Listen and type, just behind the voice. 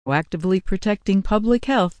proactively protecting public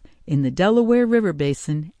health in the Delaware River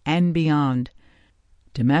Basin and beyond.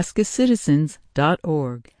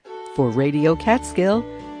 DamascusCitizens.org. For Radio Catskill,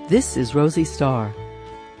 this is Rosie Starr.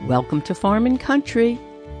 Welcome to Farm and Country,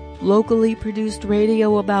 locally produced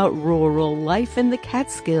radio about rural life in the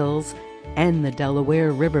Catskills and the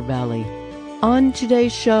Delaware River Valley. On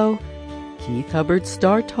today's show, Keith Hubbard's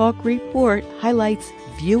Star Talk report highlights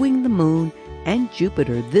viewing the moon and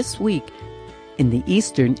Jupiter this week in the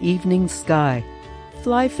eastern evening sky.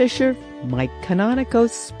 Fly fisher Mike Canonico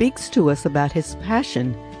speaks to us about his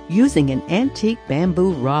passion using an antique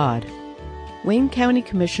bamboo rod. Wayne County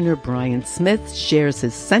Commissioner Brian Smith shares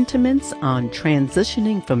his sentiments on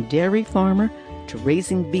transitioning from dairy farmer to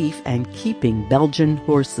raising beef and keeping Belgian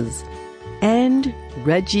horses. And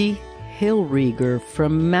Reggie Hillrieger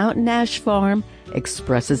from Mountain Ash Farm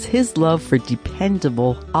expresses his love for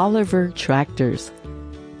dependable Oliver tractors.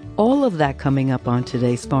 All of that coming up on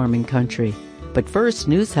today's Farm and Country. But first,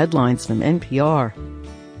 news headlines from NPR.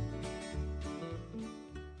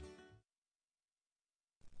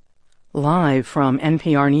 Live from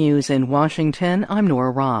NPR News in Washington, I'm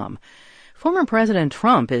Nora Rahm. Former President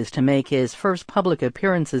Trump is to make his first public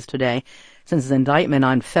appearances today since his indictment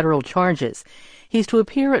on federal charges. He's to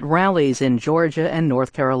appear at rallies in Georgia and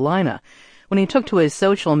North Carolina. When he took to his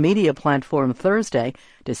social media platform Thursday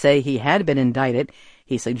to say he had been indicted,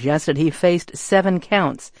 he suggested he faced 7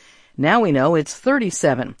 counts. Now we know it's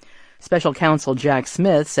 37. Special counsel Jack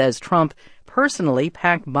Smith says Trump personally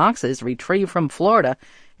packed boxes retrieved from Florida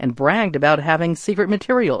and bragged about having secret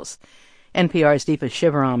materials. NPR's Deepa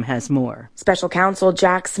Shivaram has more. Special counsel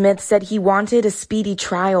Jack Smith said he wanted a speedy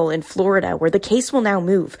trial in Florida, where the case will now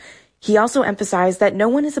move. He also emphasized that no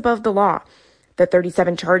one is above the law. The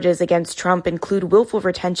 37 charges against Trump include willful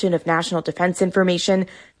retention of national defense information,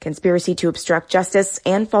 conspiracy to obstruct justice,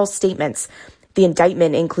 and false statements. The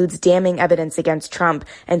indictment includes damning evidence against Trump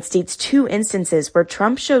and states 2 instances where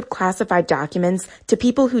Trump showed classified documents to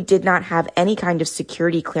people who did not have any kind of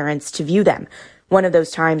security clearance to view them. One of those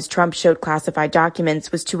times Trump showed classified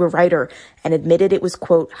documents was to a writer and admitted it was,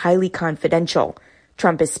 quote, highly confidential.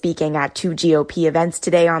 Trump is speaking at 2 GOP events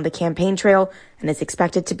today on the campaign trail and is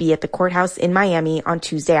expected to be at the courthouse in Miami on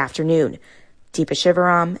Tuesday afternoon. Deepa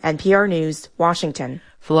Shivaram, NPR News, Washington.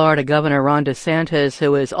 Florida Governor Ron DeSantis,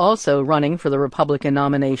 who is also running for the Republican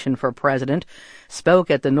nomination for president, spoke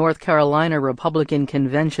at the North Carolina Republican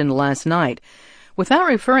Convention last night. Without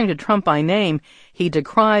referring to Trump by name, he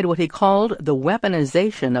decried what he called the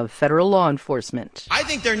weaponization of federal law enforcement. I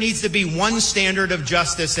think there needs to be one standard of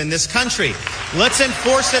justice in this country. Let's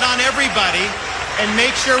enforce it on everybody and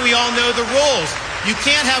make sure we all know the rules. You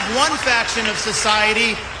can't have one faction of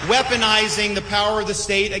society weaponizing the power of the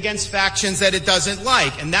state against factions that it doesn't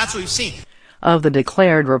like, and that's what we've seen. Of the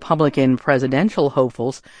declared Republican presidential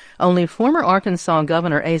hopefuls, only former Arkansas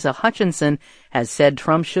Governor Asa Hutchinson has said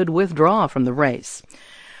Trump should withdraw from the race.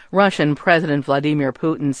 Russian President Vladimir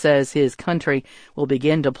Putin says his country will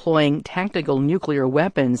begin deploying tactical nuclear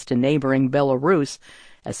weapons to neighboring Belarus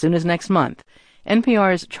as soon as next month.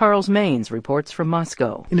 NPR's Charles Maines reports from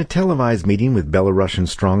Moscow. In a televised meeting with Belarusian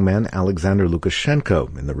strongman Alexander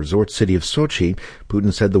Lukashenko in the resort city of Sochi,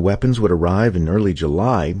 Putin said the weapons would arrive in early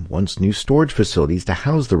July once new storage facilities to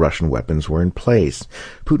house the Russian weapons were in place.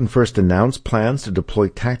 Putin first announced plans to deploy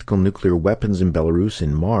tactical nuclear weapons in Belarus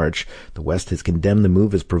in March. The West has condemned the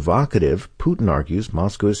move as provocative. Putin argues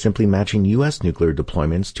Moscow is simply matching U.S. nuclear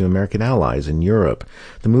deployments to American allies in Europe.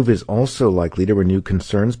 The move is also likely to renew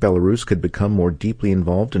concerns Belarus could become more deeply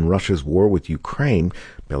involved in Russia's war with Ukraine.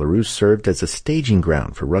 Belarus served as a staging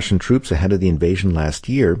ground for Russian troops ahead of the invasion last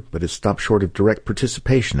year, but has stopped short of direct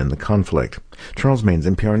participation in the conflict. Charles Maines,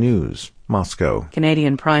 NPR News, Moscow.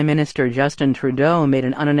 Canadian Prime Minister Justin Trudeau made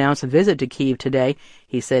an unannounced visit to Kyiv today.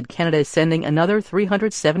 He said Canada is sending another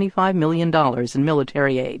 $375 million in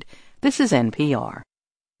military aid. This is NPR.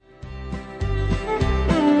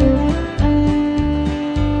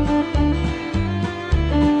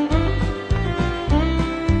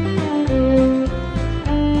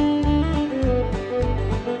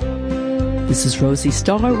 This is Rosie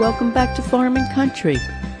Starr. Welcome back to Farm and Country.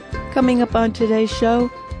 Coming up on today's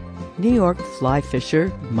show, New York fly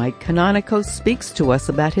fisher Mike Canonico speaks to us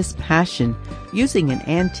about his passion using an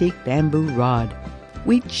antique bamboo rod.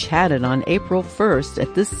 We chatted on April 1st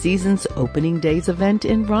at this season's opening days event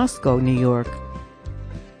in Roscoe, New York.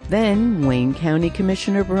 Then, Wayne County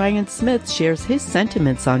Commissioner Brian Smith shares his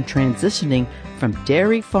sentiments on transitioning from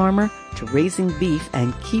dairy farmer to raising beef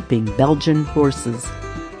and keeping Belgian horses.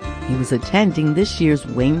 He was attending this year's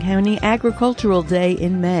Wayne County Agricultural Day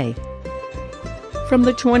in May. From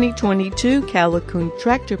the 2022 Callicoon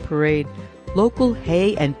Tractor Parade, local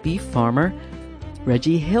hay and beef farmer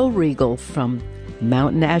Reggie Hillregal from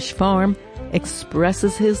Mountain Ash Farm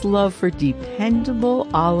expresses his love for dependable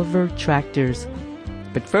Oliver tractors.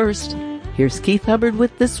 But first, here's Keith Hubbard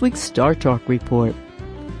with this week's Star Talk Report.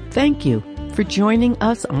 Thank you for joining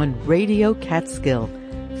us on Radio Catskill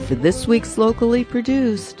for this week's locally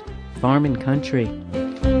produced Farm and Country.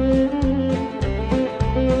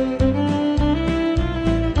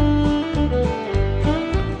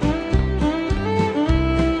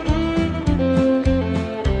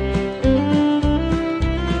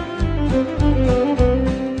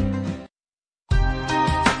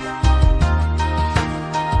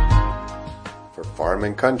 Farm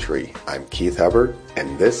and Country, I'm Keith Hubbard,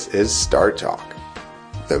 and this is Star Talk.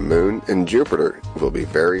 The Moon and Jupiter will be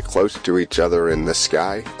very close to each other in the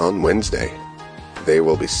sky on Wednesday. They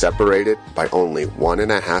will be separated by only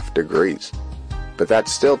 1.5 degrees, but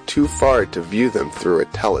that's still too far to view them through a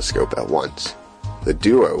telescope at once. The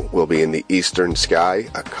duo will be in the eastern sky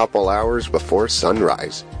a couple hours before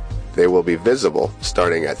sunrise. They will be visible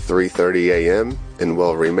starting at 3:30 a.m. and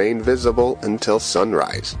will remain visible until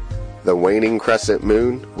sunrise. The waning crescent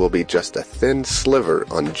moon will be just a thin sliver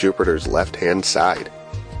on Jupiter's left-hand side.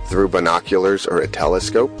 Through binoculars or a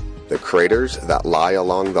telescope, the craters that lie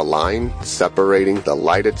along the line separating the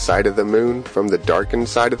lighted side of the moon from the darkened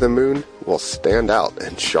side of the moon will stand out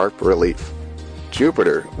in sharp relief.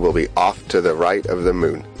 Jupiter will be off to the right of the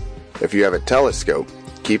moon. If you have a telescope,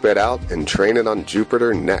 keep it out and train it on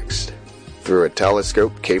Jupiter next. Through a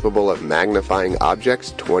telescope capable of magnifying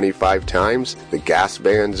objects 25 times, the gas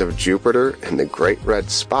bands of Jupiter and the Great Red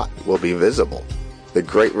Spot will be visible. The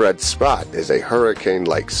Great Red Spot is a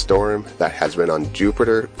hurricane-like storm that has been on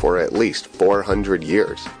Jupiter for at least 400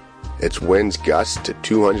 years. Its winds gust to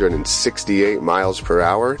 268 miles per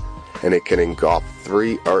hour, and it can engulf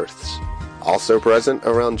 3 Earths. Also present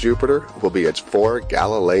around Jupiter will be its 4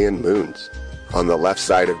 Galilean moons. On the left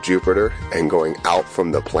side of Jupiter and going out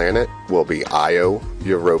from the planet will be Io,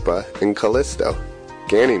 Europa, and Callisto.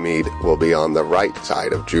 Ganymede will be on the right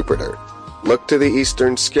side of Jupiter. Look to the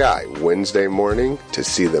eastern sky Wednesday morning to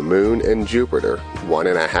see the moon and Jupiter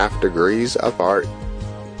 1.5 degrees apart.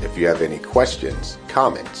 If you have any questions,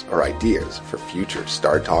 comments, or ideas for future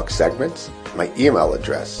Star Talk segments, my email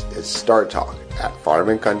address is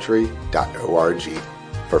startalk@farmandcountry.org.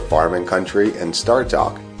 For Farm and Country and Star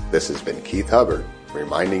Talk, this has been Keith Hubbard,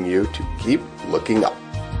 reminding you to keep looking up.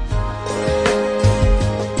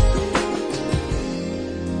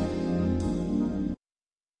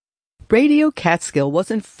 Radio Catskill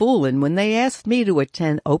wasn't fooling when they asked me to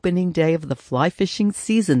attend opening day of the fly fishing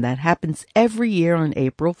season that happens every year on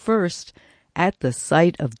April 1st at the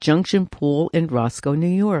site of Junction Pool in Roscoe, New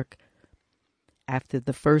York. After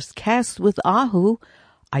the first cast with Ahu,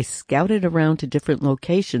 I scouted around to different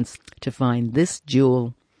locations to find this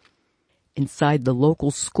jewel. Inside the local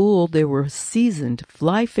school, there were seasoned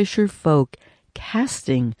fly fisher folk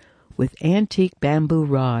casting with antique bamboo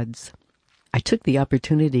rods. I took the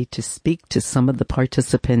opportunity to speak to some of the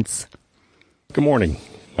participants. Good morning.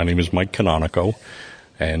 My name is Mike Canonico,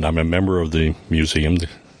 and I'm a member of the museum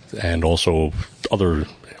and also other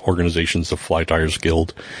organizations, the Fly Tyers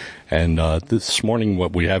Guild. And this morning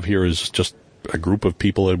what we have here is just a group of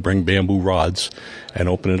people that bring bamboo rods and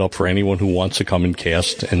open it up for anyone who wants to come and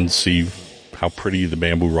cast and see how pretty the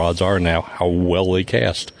bamboo rods are now, how well they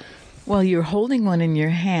cast. Well, you're holding one in your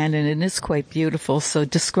hand, and it is quite beautiful, so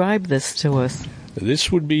describe this to us.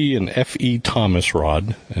 This would be an F.E. Thomas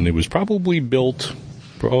rod, and it was probably built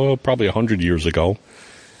probably 100 years ago,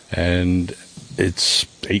 and it's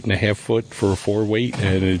 8.5 foot for a 4-weight,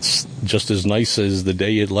 and it's just as nice as the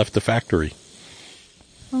day it left the factory.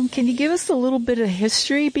 Can you give us a little bit of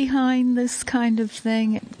history behind this kind of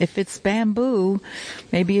thing? If it's bamboo,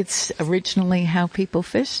 maybe it's originally how people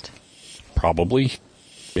fished? Probably.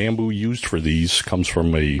 Bamboo used for these comes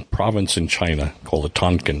from a province in China called the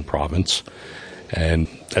Tonkin province, and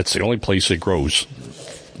that's the only place it grows.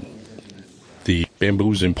 The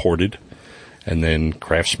bamboo is imported, and then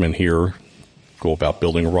craftsmen here go about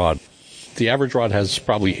building a rod. The average rod has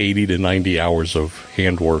probably 80 to 90 hours of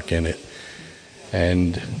handwork in it.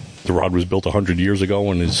 And the rod was built 100 years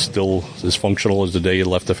ago and is still as functional as the day it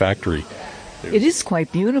left the factory. It is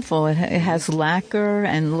quite beautiful. It has lacquer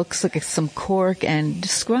and looks like some cork. And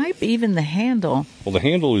describe even the handle. Well, the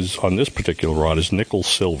handle is on this particular rod is nickel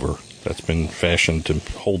silver. That's been fashioned to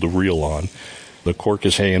hold the reel on. The cork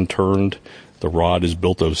is hand turned. The rod is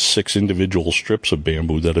built of 6 individual strips of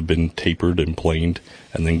bamboo that have been tapered and planed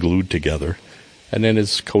and then glued together. And then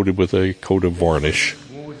it's coated with a coat of varnish.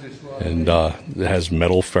 And it has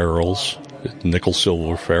metal ferrules, nickel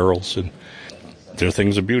silver ferrules, and they're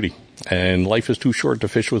things of beauty. And life is too short to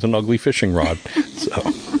fish with an ugly fishing rod. So,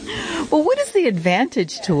 Well, what is the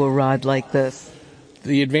advantage to a rod like this?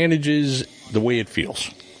 the advantage is the way it feels.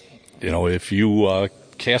 If you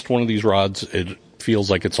cast one of these rods, it feels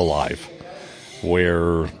like it's alive.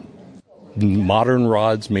 Where modern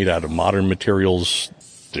rods made out of modern materials,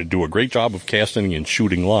 they do a great job of casting and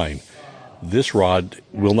shooting line. This rod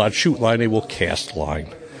will not shoot line, it will cast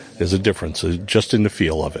line. There's a difference just in the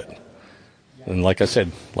feel of it. And like I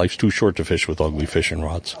said, life's too short to fish with ugly fishing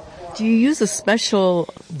rods. Do you use a special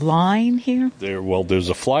line here? There's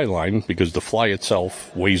a fly line because the fly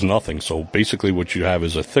itself weighs nothing. So basically what you have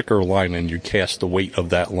is a thicker line and you cast the weight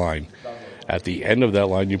of that line. At the end of that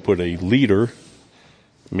line, you put a leader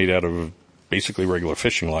made out of basically regular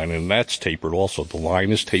fishing line, and that's tapered also. The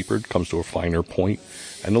line is tapered, comes to a finer point,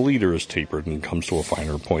 and the leader is tapered and comes to a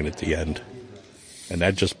finer point at the end. And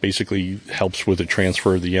that just basically helps with the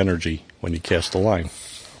transfer of the energy when you cast the line.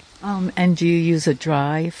 And do you use a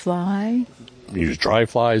dry fly? You use dry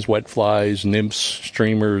flies, wet flies, nymphs,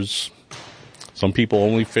 streamers. Some people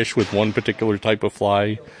only fish with one particular type of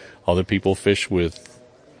fly. Other people fish with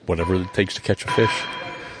whatever it takes to catch a fish.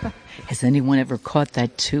 Has anyone ever caught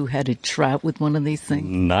that two-headed trout with one of these things?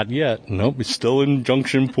 Not yet. Nope, it's still in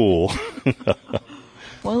Junction Pool.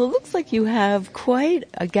 Well, it looks like you have quite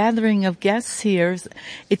a gathering of guests here.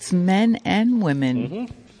 It's men and women.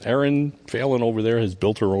 Mm-hmm. Erin Phelan over there has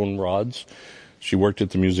built her own rods. She worked at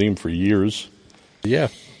the museum for years. Yeah,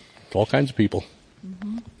 all kinds of people.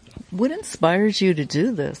 Mm-hmm. What inspires you to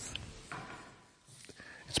do this?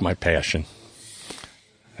 It's my passion.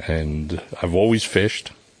 And I've always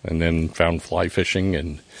fished and then found fly fishing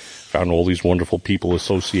and found all these wonderful people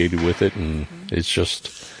associated with it. And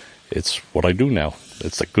it's what I do now.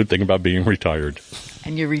 It's the good thing about being retired.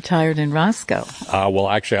 And you're retired in Roscoe. Well,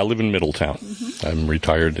 actually, I live in Middletown. Mm-hmm. I'm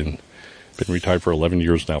retired and been retired for 11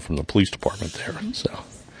 years now from the police department there. Mm-hmm. So,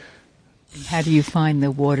 how do you find the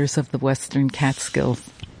waters of the Western Catskills?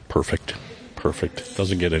 Perfect.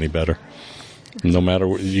 Doesn't get any better. No matter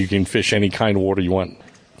what, you can fish any kind of water you want.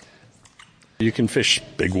 You can fish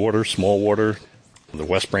big water, small water. The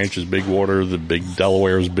West Branch is big water. The big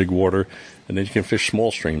Delaware is big water. And then you can fish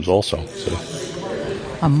small streams also. So,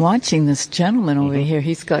 I'm watching this gentleman over here.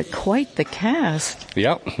 He's got quite the cast.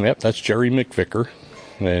 Yep. That's Jerry McVicker.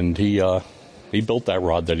 And he built that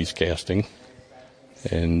rod that he's casting.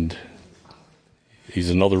 And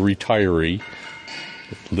he's another retiree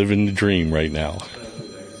living the dream right now.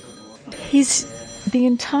 He's the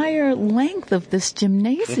entire length of this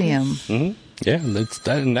gymnasium. Mm-hmm. Yeah,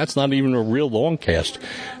 and that's not even a real long cast.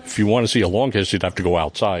 If you want to see a long cast, you'd have to go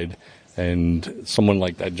outside. And someone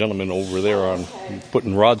like that gentleman over there on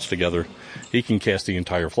putting rods together, he can cast the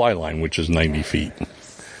entire fly line, which is 90 feet.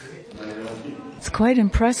 It's quite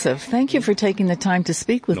impressive. Thank you for taking the time to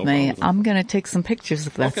speak with me. Problem. I'm going to take some pictures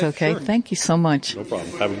if that's okay. Sure. Thank you so much. No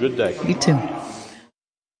problem. Have a good day. You too.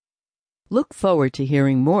 Look forward to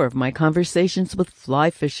hearing more of my conversations with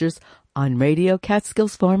fly fishers on Radio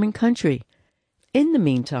Catskills Farm and Country. In the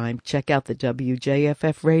meantime, check out the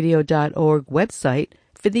WJFFradio.org website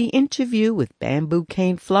for the interview with bamboo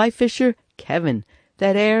cane fly fisher Kevin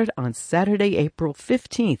that aired on Saturday, April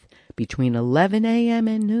 15th between 11 a.m.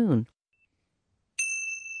 and noon.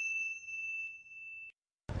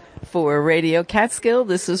 For Radio Catskill,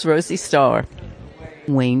 this is Rosie Starr.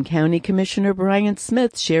 Wayne County Commissioner Brian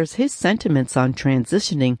Smith shares his sentiments on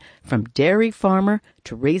transitioning from dairy farmer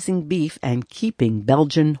to raising beef and keeping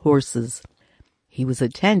Belgian horses. He was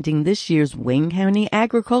attending this year's Wayne County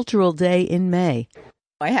Agricultural Day in May.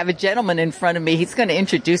 I have a gentleman in front of me. He's going to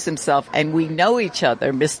introduce himself, and we know each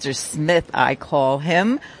other. Mr. Smith, I call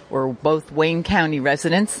him. We're both Wayne County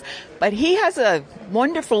residents. But he has a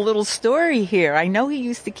wonderful little story here. I know he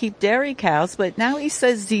used to keep dairy cows, but now he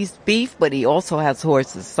says he's beef, but he also has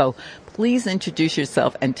horses. So please introduce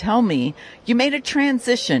yourself and tell me, you made a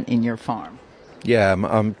transition in your farm. Yeah,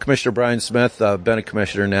 I'm Commissioner Brian Smith. I've been a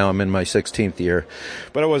commissioner now. I'm in my 16th year.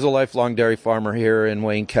 But I was a lifelong dairy farmer here in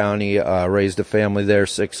Wayne County, raised a family there,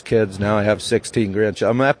 6 kids. Now I have 16 grandchildren.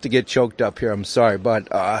 I'm going to have to get choked up here. I'm sorry. But,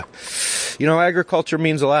 agriculture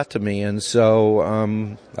means a lot to me. And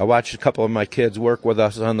so I watched a couple of my kids work with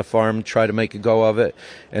us on the farm, try to make a go of it.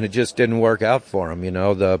 And it just didn't work out for them.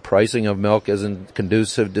 The pricing of milk isn't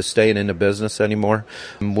conducive to staying in the business anymore,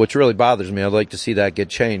 which really bothers me. I'd like to see that get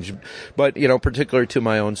changed. But, particular to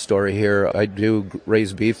my own story here, I do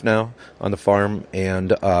raise beef now on the farm,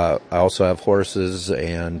 and I also have horses.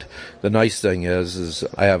 And the nice thing is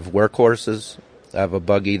I have work horses, I have a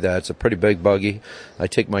buggy that's a pretty big buggy. I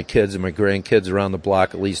take my kids and my grandkids around the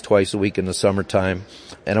block at least twice a week in the summertime.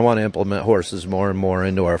 And I want to implement horses more and more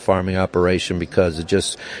into our farming operation because it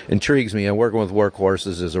just intrigues me. And working with work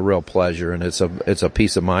horses is a real pleasure, and it's a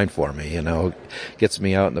peace of mind for me. You know, it gets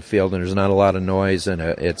me out in the field, and there's not a lot of noise, and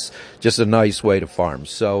it's just a nice way to farm.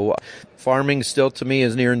 So farming still to me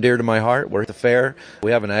is near and dear to my heart. We're at the fair.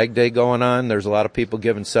 We have an ag day going on. There's a lot of people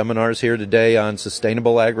giving seminars here today on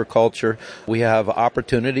sustainable agriculture. We have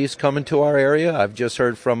opportunities coming to our area. I've just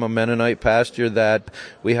heard from a Mennonite pasture that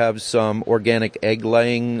we have some organic egg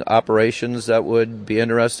laying operations that would be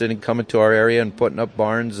interested in coming to our area and putting up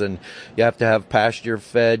barns, and you have to have pasture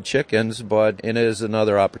fed chickens, but it is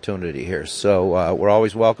another opportunity here. So we're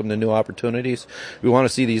always welcome to new opportunities. We want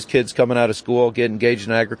to see these kids coming out of school, get engaged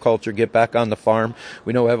in agriculture, get back on the farm.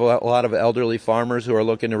 We know we have a lot of elderly farmers who are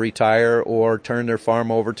looking to retire or turn their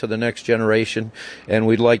farm over to the next generation, and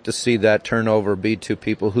we'd like to see that turnover be to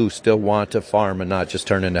people who still want to farm and not just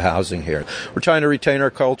turn into housing here. We're trying to retain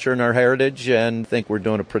our culture and our heritage, and think we're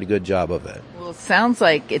doing a pretty good job of it. Well, it sounds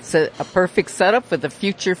like it's a perfect setup for the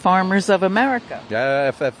future farmers of America.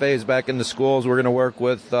 Yeah, FFA is back in the schools. We're going to work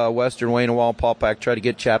with Western Wayne and Walpaw, try to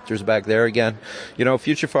get chapters back there again. You know,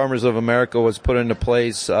 Future Farmers of America was put into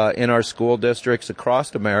place in our school districts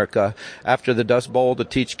across America after the Dust Bowl to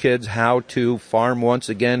teach kids how to farm once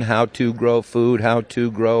again, how to grow food, how to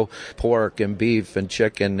grow pork and beef and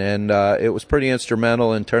chicken. And it was pretty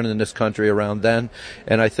instrumental in turning this country around then.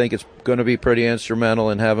 And I think it's going to be pretty instrumental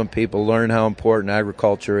in having people learn how important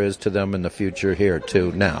agriculture is to them in the future here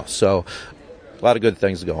too now. So a lot of good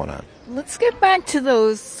things going on. Let's get back to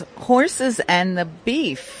those horses and the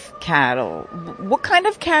beef cattle. What kind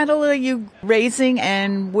of cattle are you raising,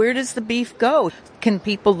 and where does the beef go? Can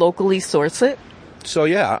people locally source it? So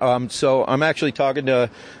so I'm actually talking to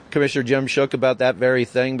Commissioner Jim Shook about that very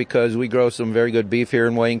thing, because we grow some very good beef here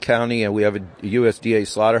in Wayne County, and we have a USDA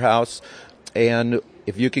slaughterhouse. And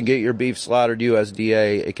if you can get your beef slaughtered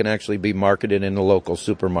USDA, it can actually be marketed in the local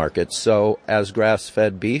supermarkets. So as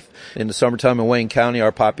grass-fed beef, in the summertime in Wayne County,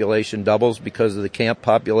 our population doubles because of the camp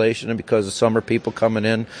population and because of summer people coming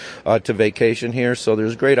in to vacation here. So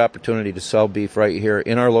there's a great opportunity to sell beef right here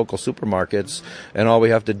in our local supermarkets. And all we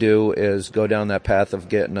have to do is go down that path of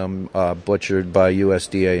getting them butchered by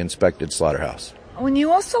USDA inspected slaughterhouse. When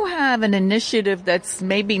you also have an initiative that's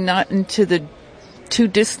maybe not into the too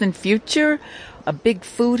distant future, a big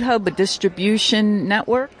food hub, a distribution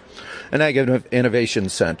network? An Ag Innovation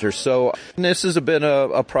Center. So this has been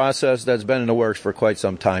a process that's been in the works for quite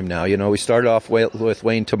some time now. You know, we started off with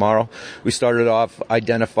Wayne Tomorrow. We started off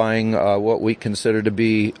identifying what we consider to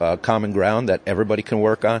be common ground that everybody can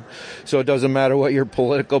work on. So it doesn't matter what your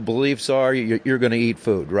political beliefs are, you're going to eat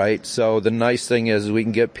food, right? So the nice thing is we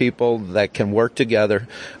can get people that can work together,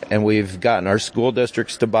 and we've gotten our school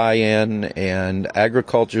districts to buy in, and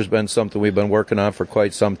agriculture's been something we've been working on for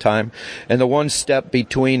quite some time. And the one step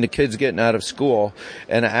between the kids getting out of school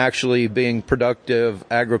and actually being productive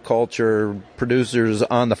agriculture producers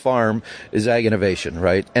on the farm is ag innovation,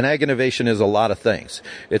 right? And ag innovation is a lot of things.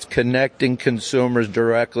 It's connecting consumers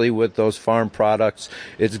directly with those farm products.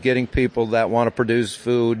 It's getting people that want to produce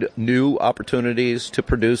food new opportunities to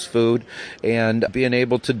produce food, and being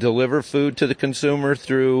able to deliver food to the consumer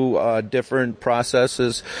through different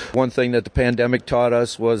processes. One thing that the pandemic taught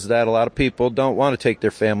us was that a lot of people don't want to take their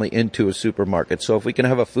family into a supermarket. So if we can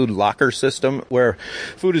have a food locker system where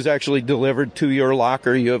food is actually delivered to your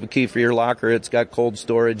locker, you have a key for your locker, it's got cold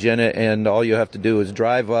storage in it, and all you have to do is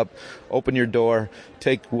drive up, open your door,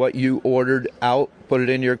 take what you ordered out, put it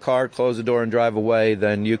in your car, close the door, and drive away.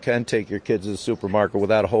 Then you can take your kids to the supermarket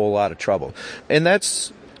without a whole lot of trouble. And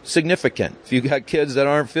that's significant. If you got kids that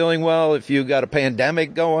aren't feeling well, if you got a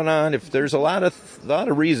pandemic going on, if there's a lot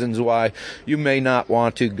of reasons why you may not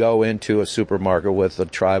want to go into a supermarket with a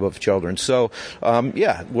tribe of children. So,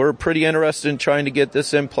 we're pretty interested in trying to get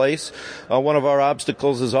this in place. One of our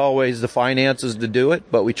obstacles is always the finances to do it,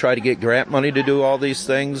 but we try to get grant money to do all these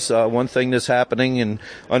things. One thing that's happening, and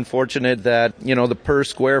unfortunate that, the per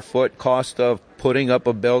square foot cost of putting up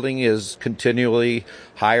a building is continually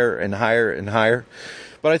higher and higher and higher.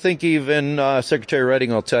 But I think even Secretary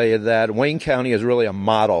Redding will tell you that Wayne County is really a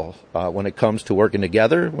model when it comes to working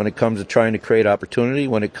together, when it comes to trying to create opportunity,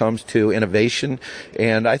 when it comes to innovation.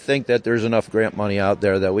 And I think that there's enough grant money out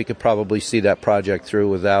there that we could probably see that project through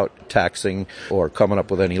without taxing or coming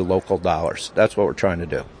up with any local dollars. That's what we're trying to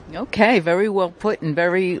do. Okay, very well put and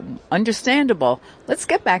very understandable. Let's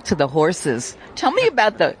get back to the horses. Tell me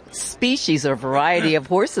about the species or variety of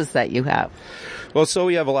horses that you have. Well, so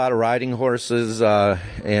we have a lot of riding horses,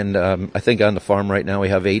 and I think on the farm right now we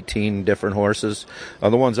have 18 different horses.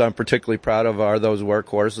 The ones I'm particularly proud of are those work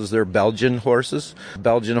horses. They're Belgian horses.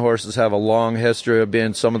 Belgian horses have a long history of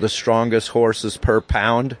being some of the strongest horses per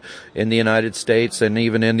pound in the United States and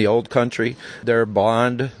even in the old country. They're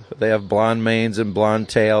blonde. They have blonde manes and blonde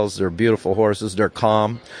tails. They're beautiful horses. They're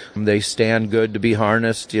calm. They stand good to be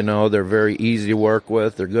harnessed. They're very easy to work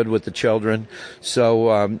with. They're good with the children.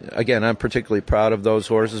 So, again, I'm particularly proud of those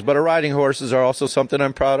horses. But our riding horses are also something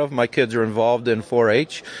I'm proud of. My kids are involved in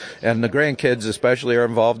 4-H, and the grandkids especially are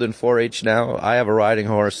involved in 4-H now. I have a riding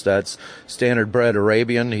horse that's standard bred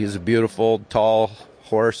Arabian. He's a beautiful, tall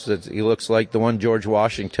horse. He looks like the one George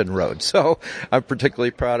Washington rode. So I'm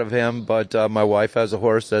particularly proud of him. But my wife has a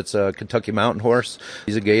horse that's a Kentucky Mountain horse.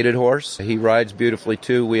 He's a gaited horse. He rides beautifully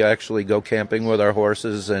too. We actually go camping with our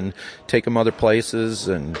horses and take them other places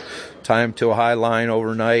and tie them to a high line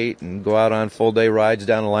overnight and go out on full day rides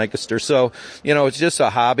down to Lancaster. So, it's just a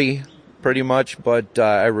hobby pretty much, but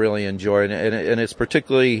I really enjoy it. And it's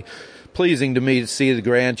particularly pleasing to me to see the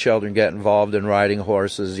grandchildren get involved in riding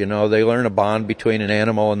horses. They learn a bond between an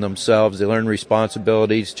animal and themselves. They learn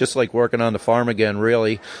responsibilities, just like working on the farm again,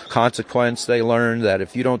 really. Consequence, they learn that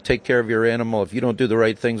if you don't take care of your animal, if you don't do the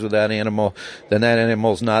right things with that animal, then that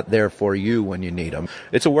animal's not there for you when you need them.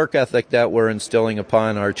 It's a work ethic that we're instilling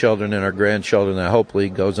upon our children and our grandchildren that hopefully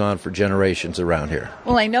goes on for generations around here.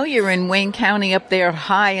 Well, I know you're in Wayne County up there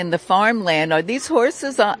high in the farmland. Are these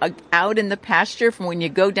horses out in the pasture from when you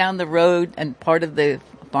go down the road and part of the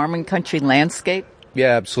farm and country landscape?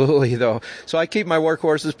 Yeah, absolutely, though. So I keep my work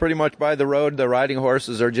horses pretty much by the road. The riding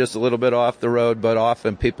horses are just a little bit off the road, but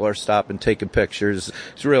often people are stopping, taking pictures.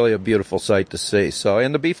 It's really a beautiful sight to see. So,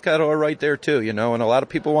 and the beef cattle are right there too, and a lot of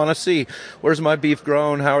people want to see, where's my beef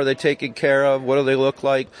grown? How are they taken care of? What do they look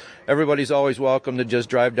like? Everybody's always welcome to just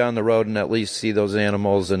drive down the road and at least see those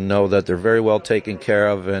animals and know that they're very well taken care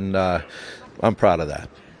of, and I'm proud of that.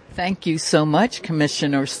 Thank you so much,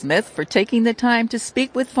 Commissioner Smith, for taking the time to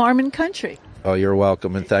speak with Farm and Country. Oh, you're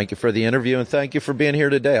welcome, and thank you for the interview, and thank you for being here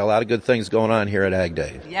today. A lot of good things going on here at Ag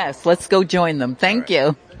Day. Yes, let's go join them. Thank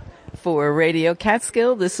you. For Radio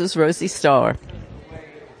Catskill, this is Rosie Starr.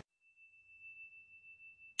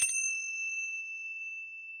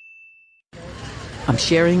 I'm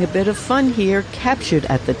sharing a bit of fun here, captured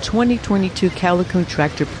at the 2022 Calicoon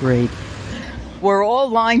Tractor Parade. We're all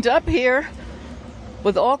lined up here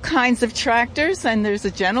with all kinds of tractors, and there's a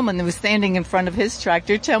gentleman who was standing in front of his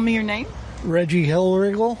tractor. Tell me your name. Reggie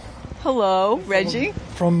Hillriggle. Hello, Reggie.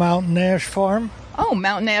 From Mountain Ash Farm. Oh,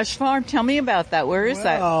 Mountain Ash Farm. Tell me about that. Where is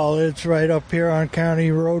that? Oh, it's right up here on County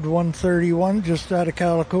Road 131, just out of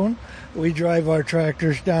Calicoon. We drive our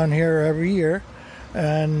tractors down here every year,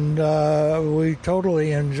 and we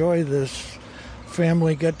totally enjoy this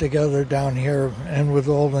family get-together down here and with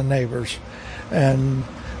all the neighbors. And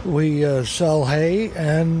we sell hay,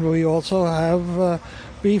 and we also have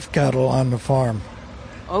beef cattle on the farm.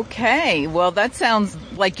 Okay, well, that sounds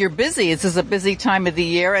like you're busy. This is a busy time of the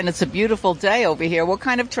year, and it's a beautiful day over here. What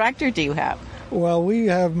kind of tractor do you have? Well, we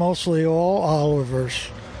have mostly all Olivers.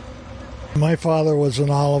 My father was an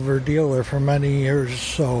Oliver dealer for many years,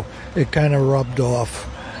 so it kind of rubbed off.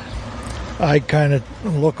 I kind of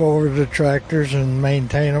look over the tractors and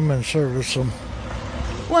maintain them and service them.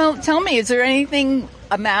 Well, tell me, is there anything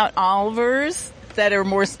about Olivers that are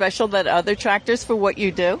more special than other tractors for what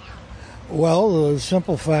you do? Well, the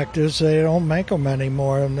simple fact is they don't make them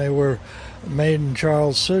anymore, and they were made in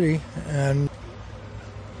Charles City, and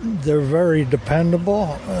they're very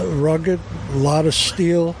dependable, rugged, a lot of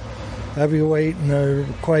steel, heavyweight, and they're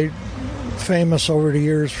quite famous over the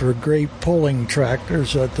years for great pulling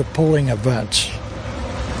tractors at the pulling events.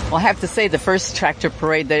 Well, I have to say, the first tractor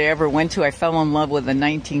parade that I ever went to, I fell in love with a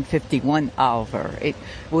 1951 Oliver. It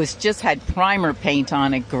was just had primer paint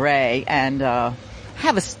on it, gray, and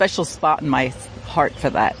have a special spot in my heart for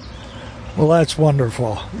that. Well, that's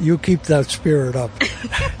wonderful. You keep that spirit up.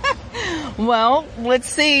 Well, let's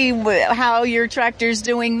see how your tractor's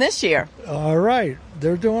doing this year. All right.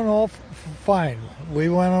 They're doing all fine. We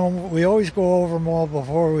always go over them all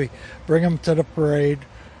before we bring them to the parade,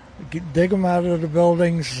 dig them out of the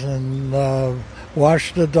buildings, and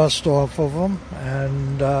wash the dust off of them,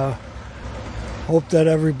 and hope that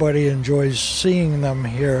everybody enjoys seeing them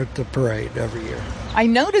here at the parade every year. I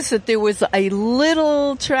noticed that there was a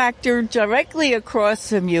little tractor directly across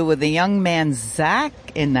from you with a young man, Zach,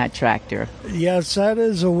 in that tractor. Yes, that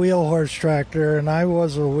is a wheel horse tractor, and I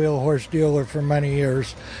was a wheel horse dealer for many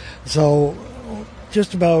years. So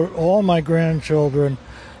just about all my grandchildren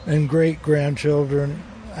and great-grandchildren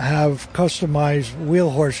have customized wheel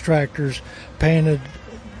horse tractors painted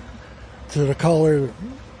to the color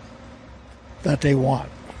that they want.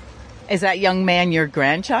 Is that young man your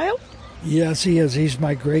grandchild? Yes, he is. He's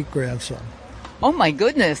my great-grandson. Oh, my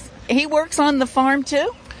goodness. He works on the farm,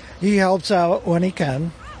 too? He helps out when he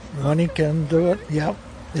can. When he can do it, yep.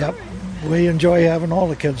 We enjoy having all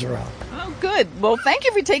the kids around. Oh, good. Well, thank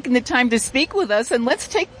you for taking the time to speak with us, and let's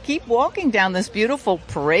keep walking down this beautiful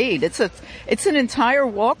parade. It's an entire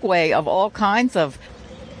walkway of all kinds of...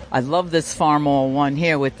 I love this Farm All one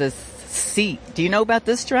here with this seat. Do you know about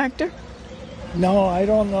this tractor? No, I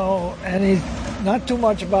don't know not too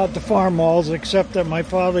much about the farm malls, except that my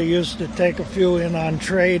father used to take a few in on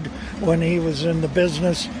trade when he was in the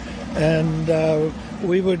business, and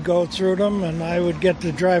we would go through them, and I would get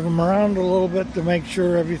to drive them around a little bit to make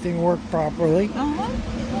sure everything worked properly.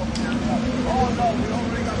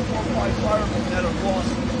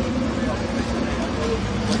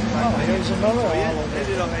 Oh, here's another Oliver.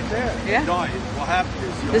 Ended up right there. Yeah. Died. What happened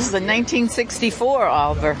is... This is a 1964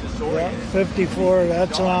 Oliver. Yeah, 54.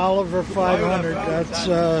 That's an Oliver 500. That's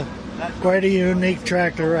quite a unique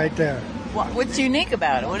tractor right there. What's unique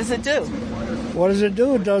about it? What does it do? What does it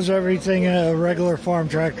do? It does everything a regular farm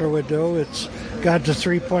tractor would do. It's got the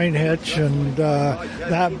 3-point hitch, and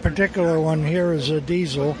that particular one here is a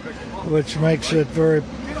diesel, which makes it very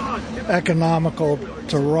economical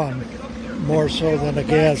to run, more so than a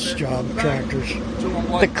gas job tractors.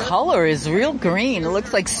 The color is real green. It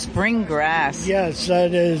looks like spring grass. Yes,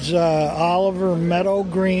 that is Oliver Meadow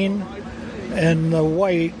Green, and the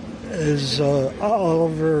white is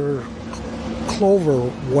Oliver Clover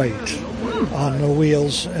White on the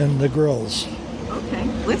wheels and the grills. Okay,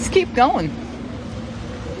 let's keep going.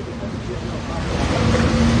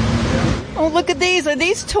 Oh, look at these. Are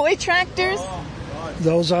these toy tractors?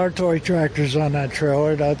 Those are toy tractors on that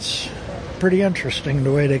trailer. That's pretty interesting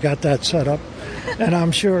the way they got that set up. And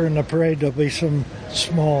I'm sure in the parade there'll be some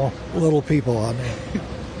small little people on there.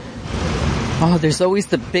 Oh, there's always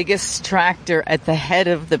the biggest tractor at the head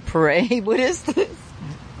of the parade. What is this?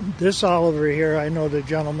 This Oliver here, I know the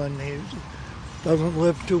gentleman, he doesn't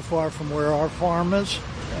live too far from where our farm is.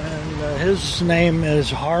 And his name is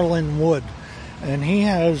Harlan Wood. And he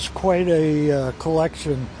has quite a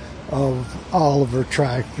collection of Oliver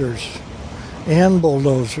tractors and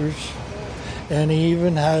bulldozers. And he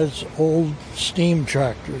even has old steam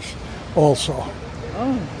tractors also.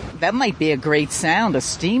 Oh, that might be a great sound, a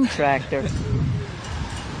steam tractor.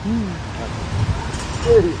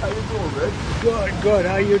 Hey, how you doing, Red? Good.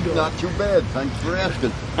 How you doing? Not too bad. Thanks for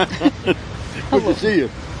asking. Good to see you.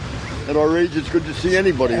 At our age, it's good to see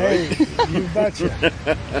anybody, right? Hey, you betcha.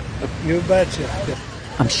 You betcha.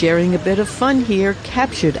 I'm sharing a bit of fun here,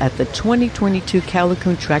 captured at the 2022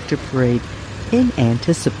 Callicoon Tractor Parade in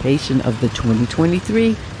anticipation of the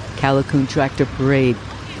 2023 Callicoon Tractor Parade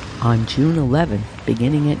on June 11th,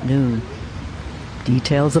 beginning at noon.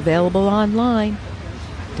 Details available online.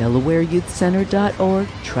 DelawareYouthCenter.org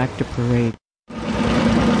Tractor Parade.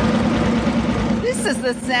 This is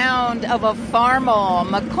the sound of a Farmall,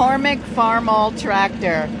 McCormick Farmall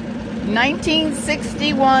tractor.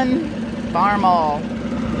 1961 Farmall.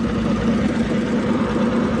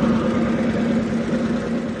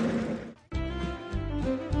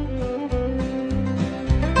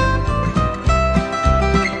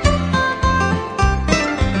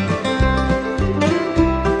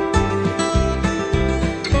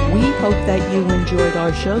 Hope that you enjoyed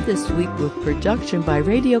our show this week with production by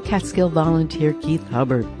Radio Catskill volunteer Keith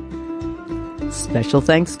Hubbard. Special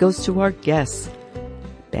thanks goes to our guests,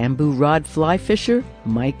 bamboo rod fly fisher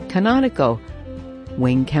Mike Canonico,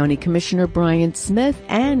 Wayne County Commissioner Brian Smith,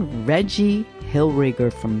 and Reggie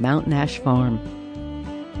Hillrigger from Mountain Ash Farm.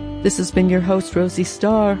 This has been your host, Rosie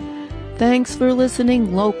Starr. Thanks for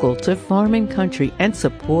listening local to Farm and Country and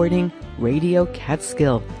supporting Radio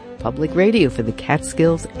Catskill, public radio for the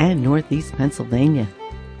Catskills and Northeast Pennsylvania.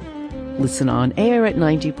 Listen on air at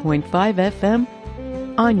 90.5 FM,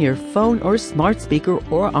 on your phone or smart speaker,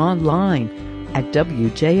 or online at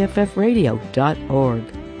WJFFradio.org.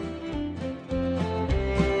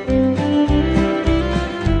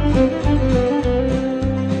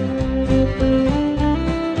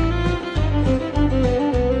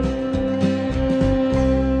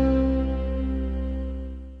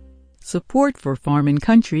 Support for Farm and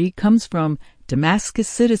Country comes from Damascus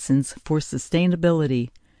Citizens for Sustainability,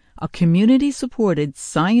 a community-supported,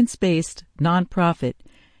 science-based nonprofit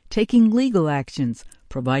taking legal actions,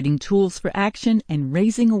 providing tools for action, and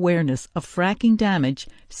raising awareness of fracking damage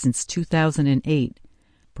since 2008,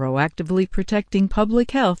 proactively protecting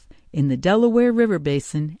public health in the Delaware River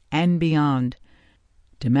Basin and beyond.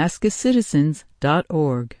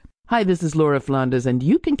 DamascusCitizens.org. Hi, this is Laura Flanders, and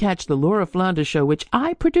you can catch the Laura Flanders Show, which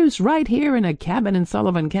I produce right here in a cabin in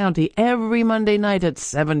Sullivan County every Monday night at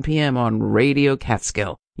 7 p.m. on Radio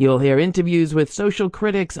Catskill. You'll hear interviews with social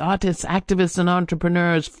critics, artists, activists, and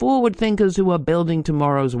entrepreneurs, forward thinkers who are building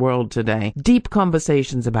tomorrow's world today. Deep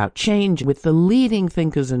conversations about change with the leading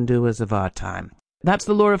thinkers and doers of our time. That's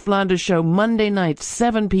the Laura Flanders Show, Monday night,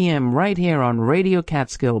 7 p.m. right here on Radio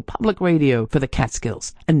Catskill, public radio for the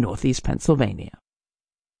Catskills and Northeast Pennsylvania.